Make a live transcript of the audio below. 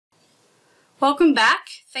Welcome back.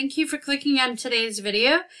 Thank you for clicking on today's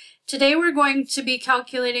video. Today we're going to be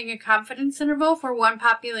calculating a confidence interval for one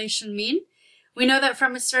population mean. We know that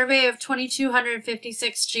from a survey of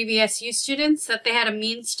 2,256 GVSU students that they had a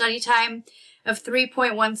mean study time of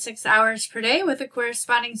 3.16 hours per day with a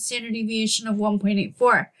corresponding standard deviation of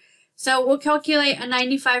 1.84. So we'll calculate a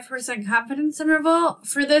 95% confidence interval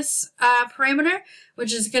for this parameter,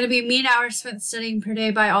 which is going to be mean hours spent studying per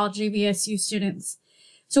day by all GVSU students.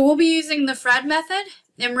 So we'll be using the Fred method.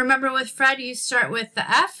 And remember, with Fred, you start with the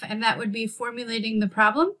F, and that would be formulating the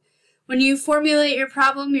problem. When you formulate your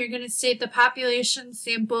problem, you're going to state the population,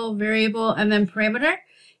 sample, variable, and then parameter.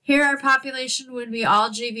 Here, our population would be all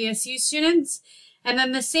GVSU students. And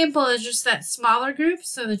then the sample is just that smaller group,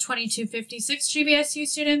 so the 2,256 GVSU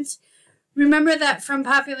students. Remember that from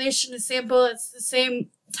population to sample, it's the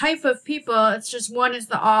same type of people. It's just one is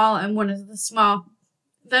the all and one is the small.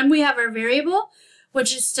 Then we have our variable,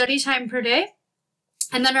 which is study time per day.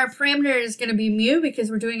 And then our parameter is going to be mu because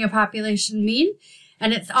we're doing a population mean.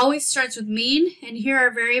 And it always starts with mean. And here our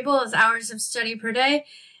variable is hours of study per day.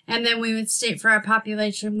 And then we would state for our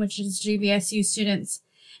population, which is GVSU students.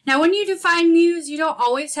 Now, when you define mu's, you don't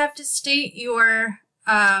always have to state your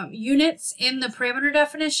units in the parameter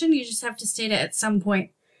definition. You just have to state it at some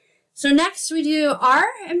point. So next we do R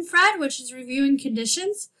in Fred, which is reviewing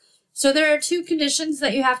conditions. So there are two conditions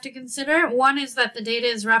that you have to consider. One is that the data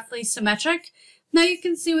is roughly symmetric. Now you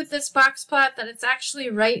can see with this box plot that it's actually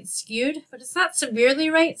right skewed, but it's not severely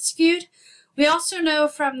right skewed. We also know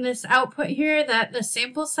from this output here that the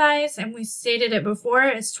sample size, and we stated it before,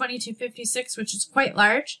 is 2,256, which is quite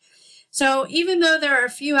large. So even though there are a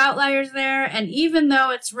few outliers there, and even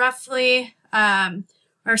though it's roughly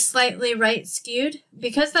or slightly right skewed,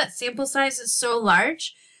 because that sample size is so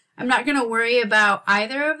large, I'm not going to worry about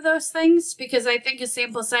either of those things because I think a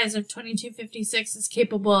sample size of 2,256 is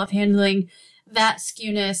capable of handling that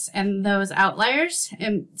skewness and those outliers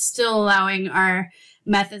and still allowing our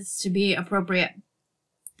methods to be appropriate.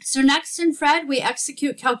 So next in Fred, we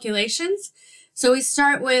execute calculations. So we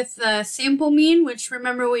start with the sample mean, which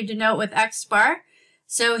remember we denote with X bar.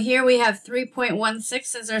 So here we have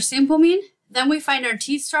 3.16 as our sample mean. Then we find our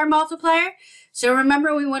T-star multiplier. So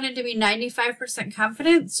remember we wanted to be 95%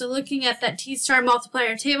 confident. So looking at that T-star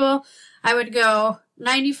multiplier table, I would go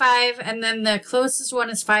 95 and then the closest one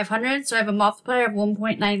is 500. So I have a multiplier of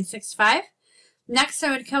 1.965. Next,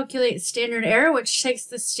 I would calculate standard error, which takes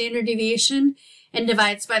the standard deviation and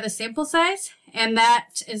divides by the sample size. And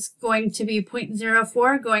that is going to be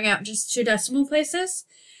 0.04, going out just 2 decimal places.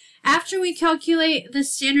 After we calculate the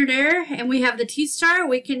standard error and we have the T-star,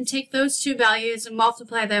 we can take those two values and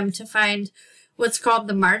multiply them to find what's called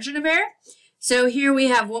the margin of error. So here we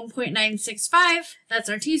have 1.965, that's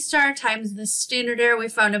our T-star, times the standard error we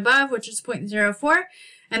found above, which is 0.04.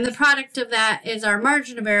 And the product of that is our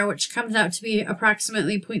margin of error, which comes out to be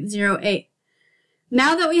approximately 0.08.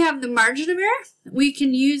 Now that we have the margin of error, we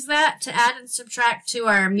can use that to add and subtract to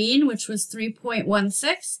our mean, which was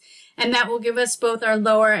 3.16, and that will give us both our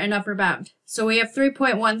lower and upper bound. So we have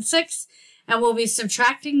 3.16, and we'll be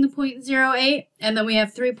subtracting the 0.08, and then we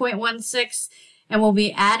have 3.16, and we'll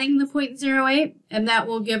be adding the 0.08, and that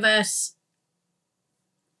will give us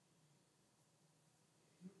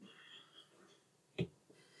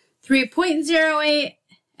 3.08,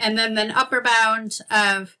 and then an upper bound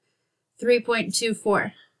of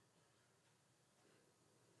 3.24.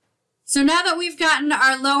 So now that we've gotten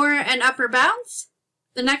our lower and upper bounds,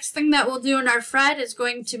 the next thing that we'll do in our Fred is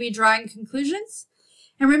going to be drawing conclusions.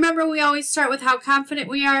 And remember, we always start with how confident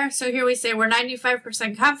we are. So here we say we're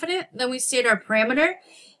 95% confident. Then we state our parameter.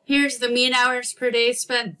 Here's the mean hours per day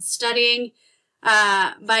spent studying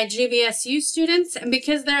by GVSU students. And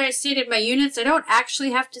because there I stated my units, I don't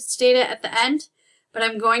actually have to state it at the end, but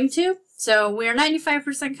I'm going to. So we're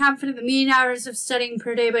 95% confident the mean hours of studying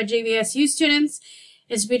per day by GVSU students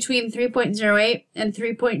is between 3.08 and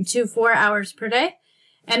 3.24 hours per day.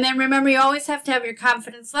 And then remember, you always have to have your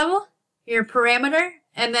confidence level, your parameter,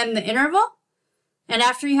 and then the interval. And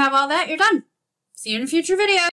after you have all that, you're done. See you in a future video.